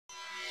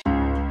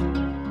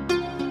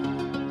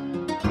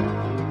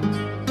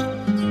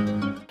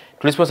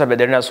tuli sponsor by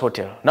the Renas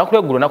Hotel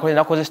nakule gulo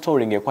nakoze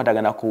story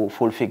ngekwatagana ku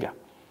Fullfigure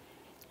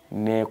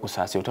ne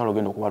Kusasira utalo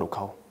gendo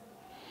kubalukawo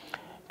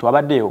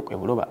twabaddeyo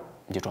ebuloba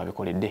nje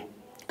twabikoledde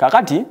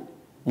kakati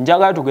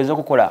njaga tugeze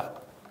kukola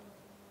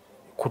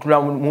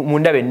kutula mu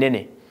ndabe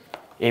nnene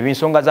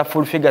ebinsonga za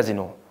Fullfigure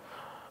zino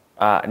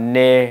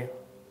ne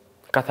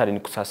Catherine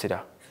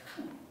Kusasira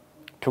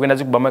tugenda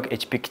zikubamu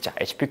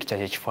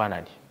picture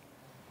ekifaananyi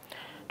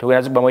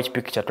tugenda zikubamu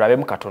picture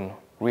tulabemu katono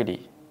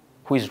really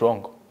who is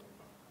wrong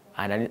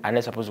and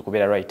I'm supposed to be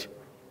right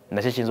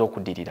nakyo kiyinza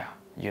okuddirira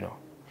you know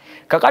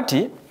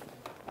kakati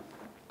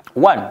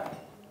one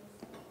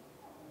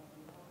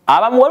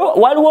abamu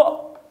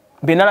waliwo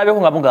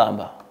binalabeko nga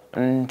mugamba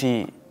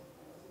nti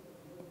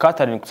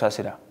Catherine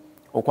Kusasira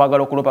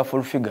okwagala okulopa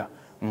Fullfigure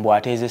mbu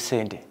ateeze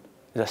ssente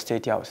za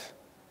State House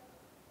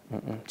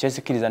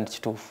kyesikiriza nti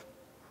kituufu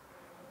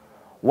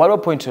waliwo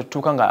point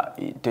otuuka nga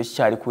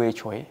tekikyali ku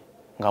ekyo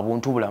nga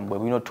buntu bulamu bwe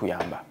bulina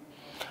otuyamba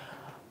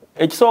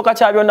ekisooka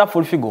kya byonna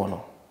Fullfigure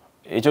ono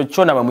ekyo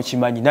kyona bwe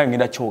mukimanyi naye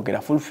ngenda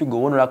kyogera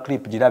Fullfigure wonola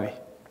clip girabe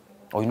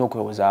olina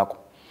okwewozaako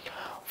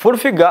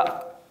Fullfigure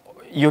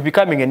you're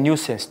becoming a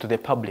nuisance to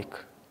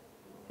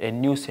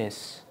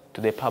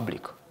the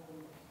public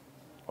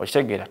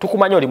okitegeera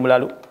tukumanya oli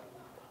mulalu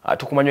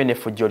tukumanya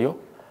n'effujjo lyo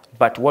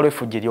but waliwo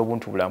effujjo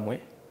ery'obuntu bulamwe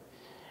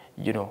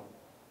you know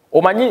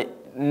omanyi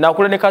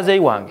nakula ne kazeyi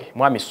wange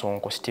mwami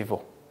Sonko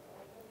Stivo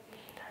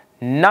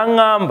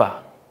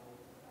nangamba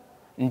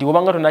ndi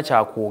obanga tonna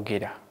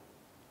kyakwogera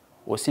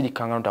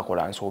osirikanga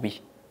notakola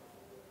nsobi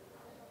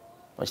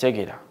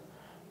okitegeera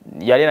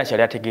yali na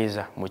kyali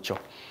ategeeza mukyo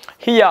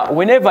here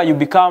whenever you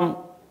become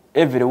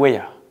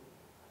everywhere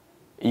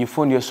you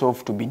find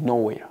yourself to be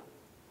nowhere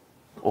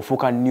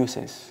ofuuka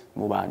nuisance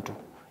mu bantu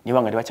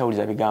niba nga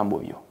tebakyawuliza bigambo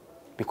byo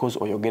because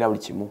oyogera buli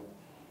kimu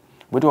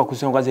bwe tuba ku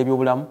nsonga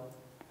z'ebyobulamu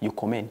you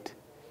comment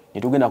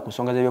nitugenda ku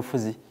nsonga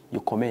z'ebyobufuzi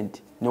you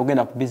comment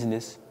nogenda ku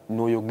business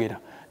noyogera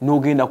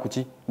nogenda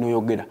kuki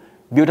noyogera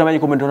byotamanyi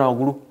comment ona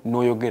wagulu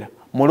noyogera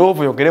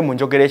moreover yogere mu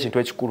njogera ekintu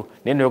ekikulu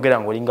naye noyogera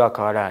ng'olinga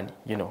akawalaani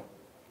you know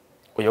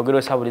oyogera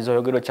osabuliza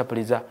oyogera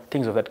ochapuliza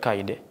things of that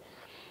kind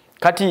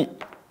kati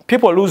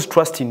people lose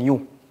trust in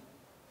you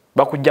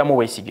bakujjamu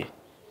weesige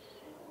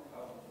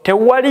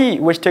tewali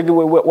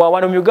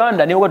wano mu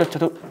Uganda niwo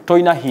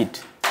toina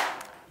hit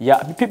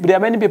there are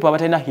many people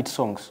abatayina hit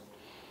songs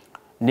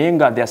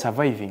nenga they are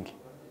surviving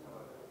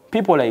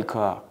people like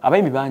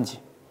abayimbi bangi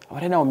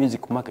abatayina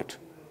music market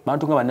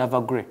bantu nga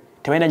Never Grey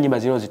tebalina nyimba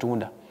ziro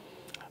zitunda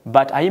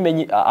but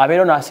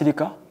abeera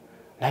n'asirika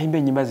nayimba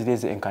ennyimba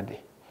zireze enkadde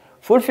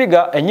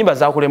Fullfigure ennyimba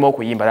zakulema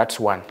okuyimba that's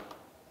one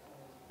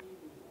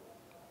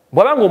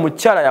bwabanga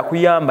omukyala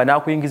yakuyamba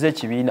n'akuyingiza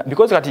ekibiina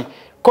because kati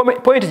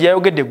point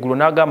gyayogedde eggulu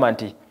n'agamba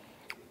nti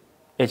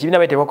ekibiina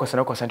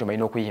baitebakosa nti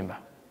omalina okuyimba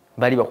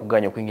bali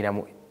bakuganya okuyingira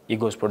mu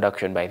Eagles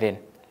production by then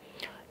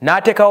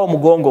n'ateekawo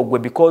omugongo gwe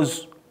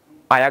because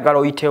ayagala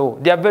oyitewo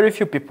there are very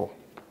few people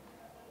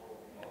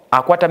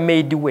akwata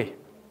made way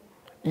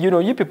you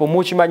know you people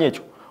mukimanyi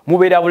ekyo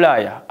mubeera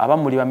Bulaaya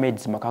abamu muli ba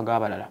maids maka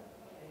g'abalala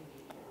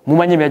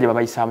mumanyi emyagye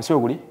babayisaamu siwe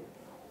guli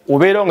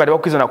obeera nga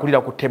tebakukiza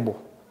nakulira ku table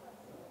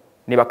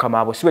ne bakama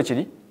abo siwe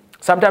kiri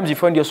sometimes you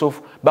find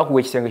yourself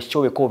bakuwa ekisenge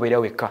kikyoweka obeera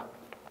weka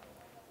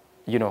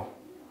you know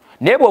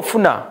naye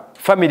bw'ofuna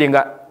family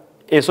nga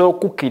esobola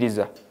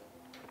okukkiriza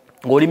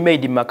ng'oli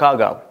maid mu maka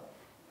gaabwe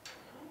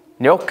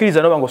ne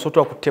bakukkiriza noba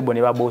ng'osobola ku table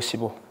ne baboosi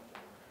bo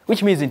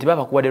which means nti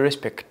baba kuwa the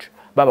respect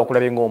baba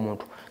kulabe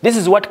ng'omuntu this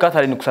is what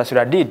Catherine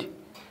Kusasira did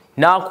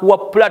n'akuwa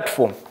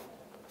platform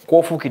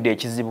kw'ofuukidde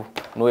ekizibu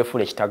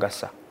n'owefuula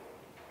ekitagasa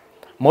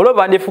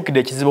moloba ndefuukidde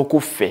ekizibu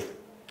kuffe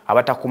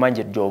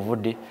abatakumanje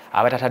gy'ovudde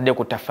abatatadde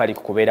ku ttaffaali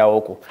kukubeerawo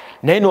okwo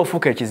naye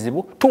n'ofuuka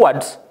ekizibu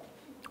towards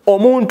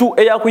omuntu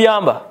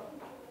eyakuyamba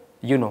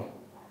you know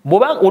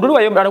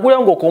anakulira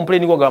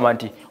ng'okomplaini gwogamba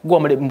nti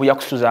mbu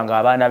yakusuzanga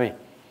abaana be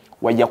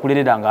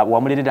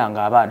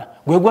wamulereranga abaana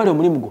gwe gwali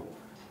omulimu gwo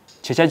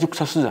kyekyali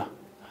kikusasuza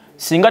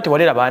singa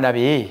tewalera abaana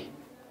be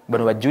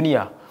bano ba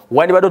junior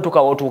wandibadde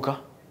otuuka wootuuka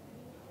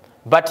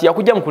but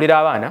yakujja mu kulera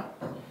abaana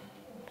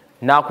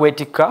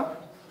n'akwetikka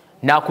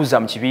n'akuzza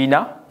mu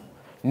kibiina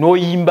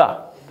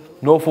n'oyimba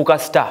n'ofuuka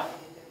star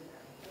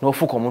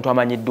n'ofuuka omuntu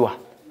amanyiddwa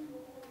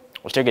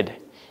okitegedde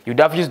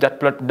you'd have used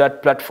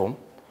that platform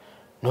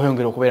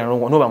n'oyongera okubeera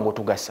n'oba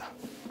ng'otugasa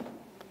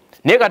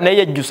naye kati naye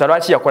yejjusa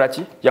lwaki yakola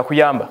ki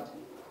yakuyamba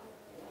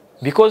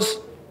because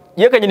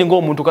ye kenyini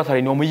ng'omuntu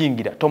Catherine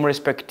omuyingira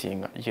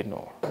tomurespectinga you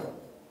know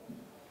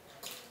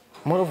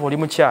moreover oli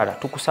mukyala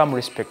tukusaamu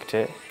respect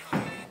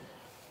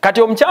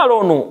kati omukyala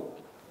ono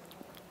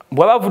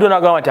bw'aba avudde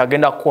n'agamba nti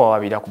agenda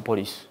kukuwawabira ku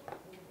police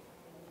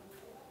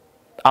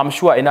I'm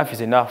sure enough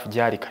is enough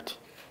gyali kati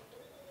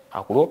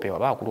akuloope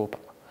waba akuloopa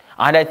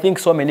and I think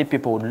so many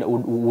people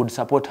would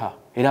support her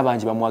era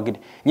bangi bamwagidde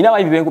nyina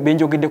abayimbi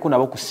benjogeddeko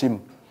nabo ku ssimu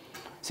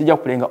sijja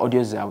kulenga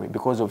audio zaabwe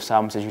because of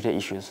some security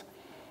issues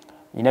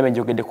nyina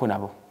benjogeddeko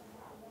nabo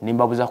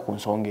nimbabuza ku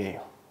nsonga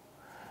eyo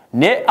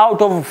ne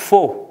out of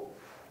 4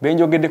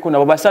 benjogeddeko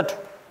nabo basatu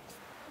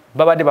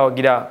babadde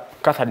bawagira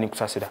Catherine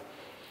Kusasira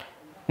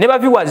ne ba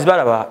viewers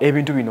balaba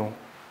ebintu bino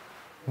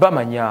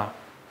bamanya,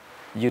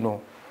 you know,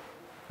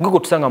 gugo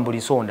tusanga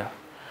mbuli sonda.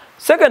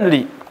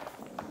 Secondly,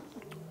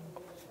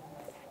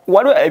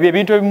 waliwo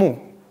ebintu ebimu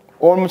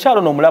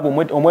omukyalo n'omulabo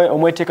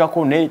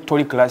omweteekako ne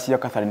toli klasi ya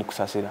Catherine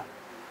Kusasira,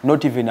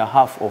 not even a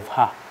half of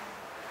her.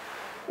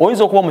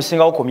 Oyinza okuba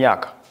omusingawo ku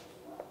myaka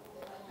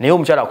naye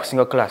omukyala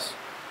akusinga klasi.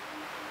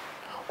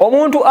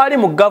 Omuntu ali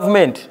mu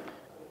government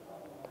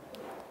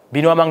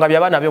bino amanga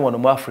by'abaana be wano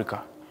mu Africa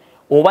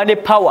oba ne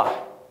power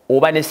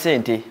oba ne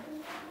sente.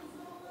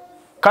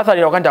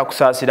 Catherine wakati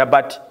akusasira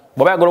but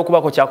bw'aba yagala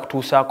okubako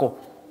kyakutuusaako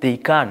they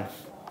can.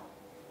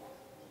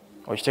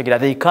 Okitegera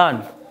they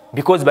can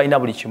because balina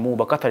buli kimu.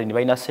 Ba Catherine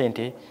balina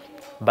sente,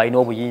 balina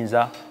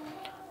obuyinza.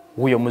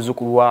 Wuyo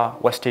muzukulu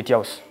wa State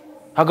House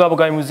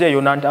agabugayi muzeeyo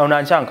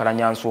onancankala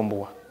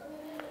nyansumbuwa.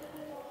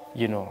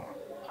 You know,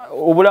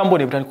 obulambo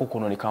ne butandika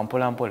okunooneka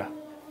mpola mpola.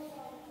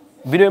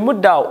 Bino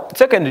emuddaawo.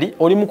 Secondly,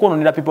 oli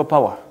mukwononera people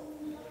power.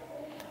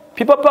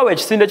 People power,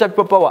 ekisinde kya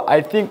people power,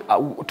 I think,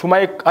 to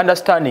my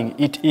understanding,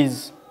 it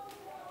is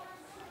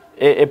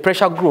a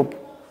pressure group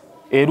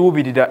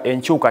eruubirira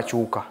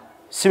enkyukakyuka.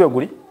 Sibe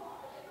guli?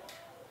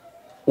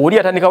 Oli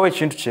atandikawo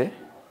ekintu kye,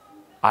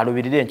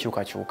 aluubirira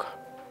enkyukakyuka.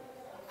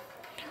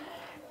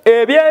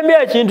 Ebyembi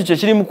ekintu kye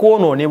kiri mu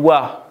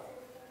kwonoonebwa.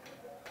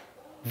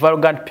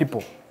 Vulgant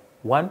people.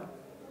 One.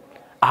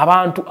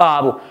 Abantu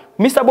abo.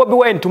 Mr. Bobby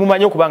Wine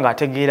tumumanyi okuba nga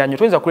ategeera nnyo.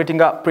 Tuyinza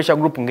kuleetinga pressure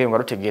group ng'eyo nga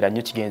totegeera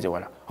nnyo kigenze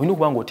wala. Olina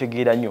okuba nga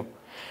otegeera nnyo.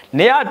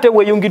 Naye ate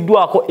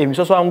weeyungiddwako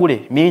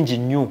emisoswangule mingi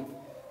nnyo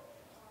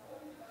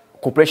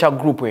ku pressure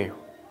group eyo.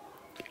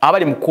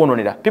 Abali mu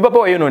kwonoonera. People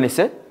power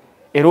yonoonese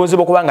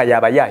eroozebwa okuba nga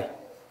yabayaayi.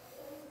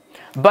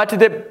 But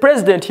the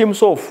president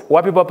himself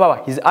wa people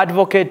power is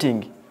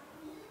advocating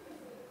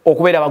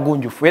okubeera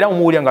abagunjufu. Era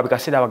mumuwulira nga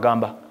bikaseera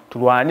bagamba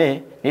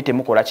tulwane naye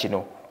temukola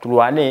kino.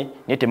 Tulwane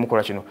naye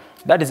temukola kino.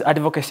 That is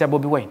advocacy ya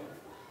Bobby Wine.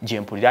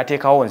 Jempulira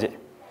ateekawo nze.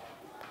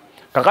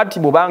 Kakati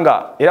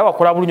bubanga era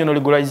wakola bulunyo no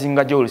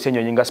legalizinga jo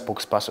olusenyo nyinga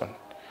spokesperson.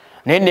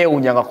 Naye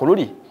neewuunyanga ku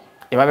luli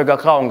emabega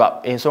kawo nga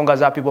ensonga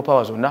za people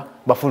power zonna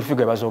ba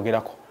Fullfigure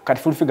bazoogerako.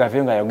 Kati Fullfigure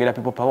aveyo nga yayogera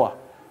people power.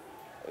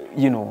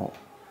 You know,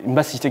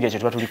 mbasi kitegeera kye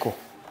tuba tuliko.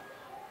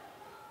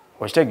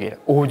 Okitegeera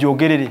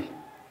ogyogerere.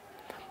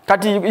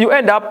 Kati you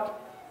end up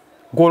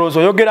golooza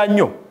oyogera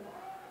nnyo.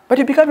 But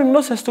you becoming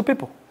nonsense to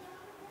people.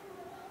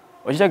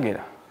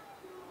 Okitegeera.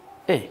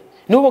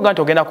 N'oba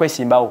ganti ogenda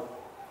kwesimbawo.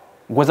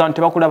 Gwoza nti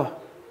tebakulaba.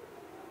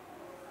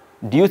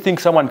 Do you think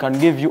someone can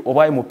give you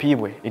obaye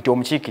mupiibwe nti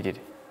omukiikirire?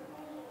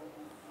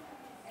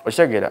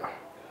 Okitegeera.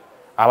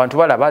 Abantu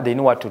balaba they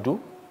know what to do.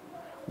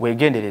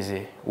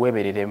 Weegendereze,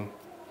 weebereremu.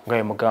 Nga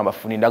bwe mugamba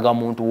funindaga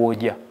muntu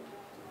w'ojja.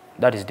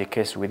 That is the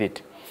case with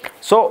it.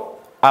 So,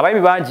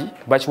 abayimbi bangi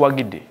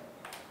bakiwagidde.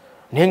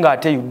 Naye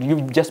ng'ate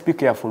you just be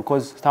careful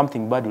because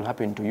something bad will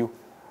happen to you.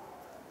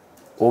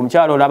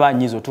 Omukyalo olaba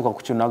anyiza otuuka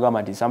ku kino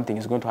n'agamba nti something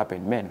is going to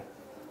happen, man.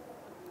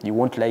 You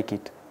won't like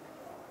it.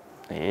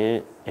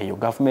 Eyo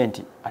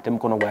government ate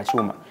mukono gwa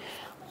kyuma.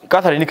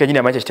 Catherine kenyini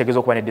amanyi kitegeeza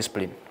okuba ne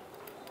discipline.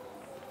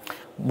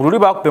 Bululi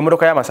baakupa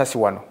emmotoka y'amasasi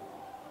wano.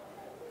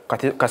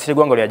 Kasire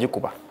Gwanga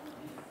lyagikuba.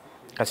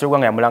 Kasire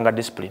Gwanga yamulanga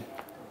discipline.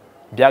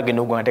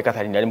 Byagenda okugwa nga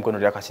Catherine yali mukono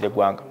lya Kasire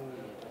Gwanga.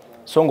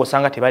 So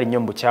ng'osanga tebali nnyo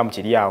mu bukyamu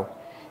kiri awo.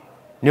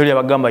 Niyo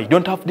lyabagamba you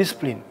don't have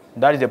discipline.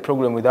 That is the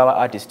problem with our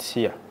artists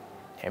here.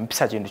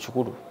 Empisa kintu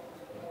kikulu.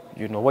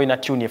 You know, why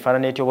not tune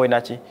efaanana etyo why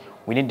not?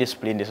 We need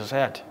discipline in the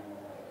society.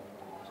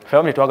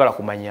 Family twagala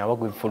kumanya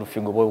abagwe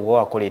Fullfigure bwo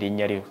wakola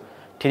erinnya lyo.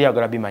 Teri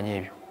agala bimanya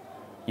ebyo.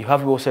 You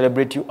have to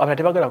celebrate you. Abata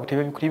tebagala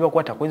kuteba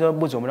kwata kwenza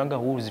mbuzi omulanga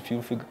who is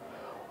Fullfigure.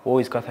 Who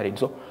is Catherine.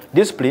 So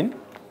discipline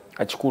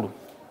akikulu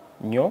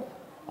nnyo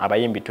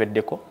abayimbi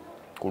tweddeko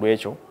ku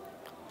lwekyo.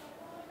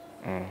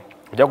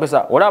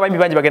 Ojakwesa ola abayimbi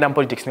bangi bagenda mu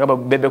politics nga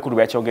bebe kulu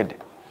byakyogedde.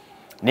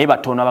 Naye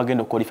batono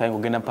abagenda qualifying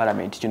ogenda mu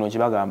parliament kino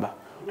kibagamba.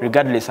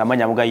 Regardless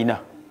amanya mugayina.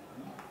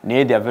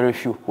 Naye there are very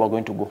few who are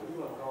going to go.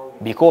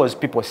 Because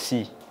people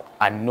see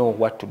and know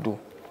what to do.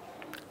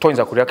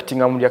 Toyinza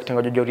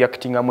kureactinga jojo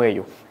reactinga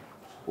mweyo.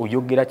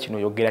 Oyogera kino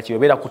oyogera kino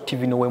beera ku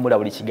TV n'owemula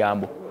buli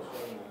kigambo.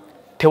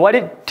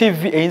 Tewali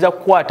TV eyinza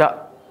kukwata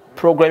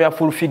program ya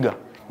Fullfigure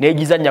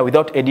n'egizanya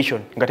without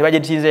edition nga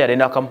tebagyetinze yale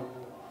nakamu.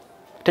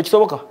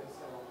 Tekisoboka.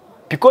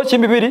 Because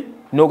chimbibiri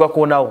noga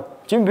konawo.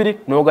 Chimbibiri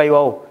noga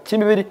iwawo.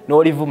 Chimbibiri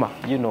no livuma.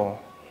 You know.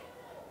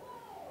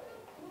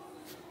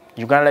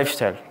 Uganda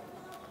lifestyle.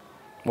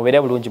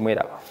 Mubere bulungi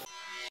mweraba.